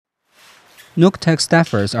NucTech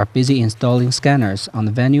staffers are busy installing scanners on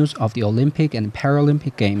the venues of the Olympic and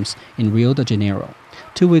Paralymic Games in Rio de Janeiro,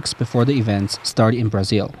 2 weeks before the events start in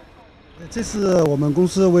Brazil. 这次我们公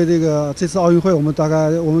司为这次奥运会，我们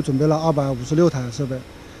准备了256台设备，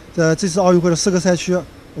在这次奥运会的4个赛区，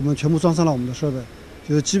我们全部装上了我们的设备，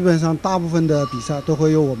就是基本上大部分的比赛都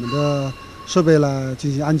会由我们的设备来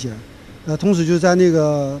进行安检。同时就在那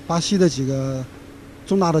个巴西的几个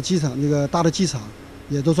重大的机场，那个大的机场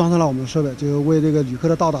也都装上了我们的设备，就为这个旅客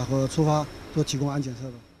的到达和出发都提供安检设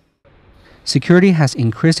备。 Security has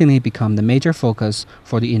increasingly become the major focus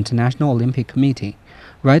for the International Olympic Committee,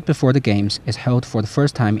 right before the Games is held for the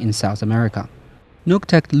first time in South America.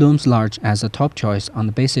 NucTech looms large as a top choice on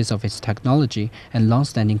the basis of its technology and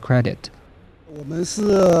long-standing credit. 我们是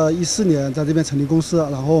14年在这边成立公司，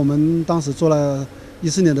然后我们当时做了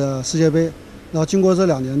14年的世界杯，然后经过这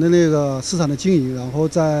2年的那个市场的经营，然后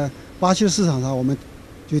在巴西的市场上，我们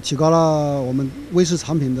就提高了我们威士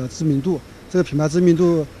产品的知名度，这个品牌知名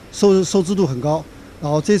度、受知度很高。然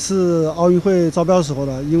后这次奥运会招标的时候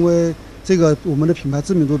呢，因为这个我们的品牌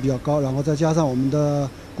知名度比较高，然后再加上我们的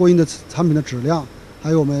过硬的产品的质量，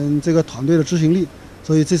还有我们这个团队的执行力，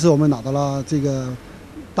所以这次我们拿到了这个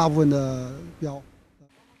大部分的标。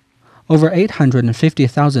 Over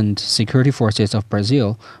 850,000 security forces of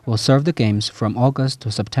Brazil will serve the Games from August to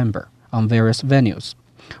September on various venues,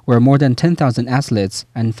 where more than 10,000 athletes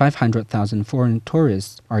and 500,000 foreign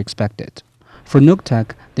tourists are expected. For NucTech,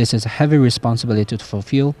 this is a heavy responsibility to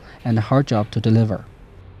fulfill and a hard job to deliver.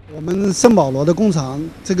 我们圣保罗的工厂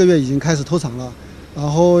这个月已经开始投产了，然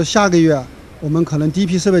后下个月我们可能第一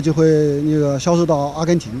批设备就会销售到阿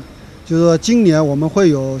根廷。 就是说，今年我们会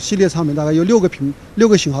有系列产品，大概有6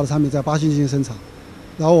个型号的产品在巴西进行生产，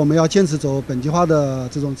然后我们要坚持走本地化的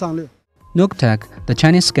这种战略。NucTech, the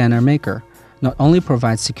Chinese scanner maker, not only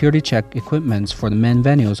provides security check equipment for the main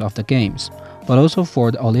venues of the Games, but also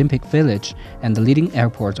for the Olympic Village and the leading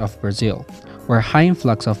airports of Brazil, where a high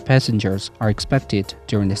influx of passengers are expected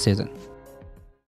during the season.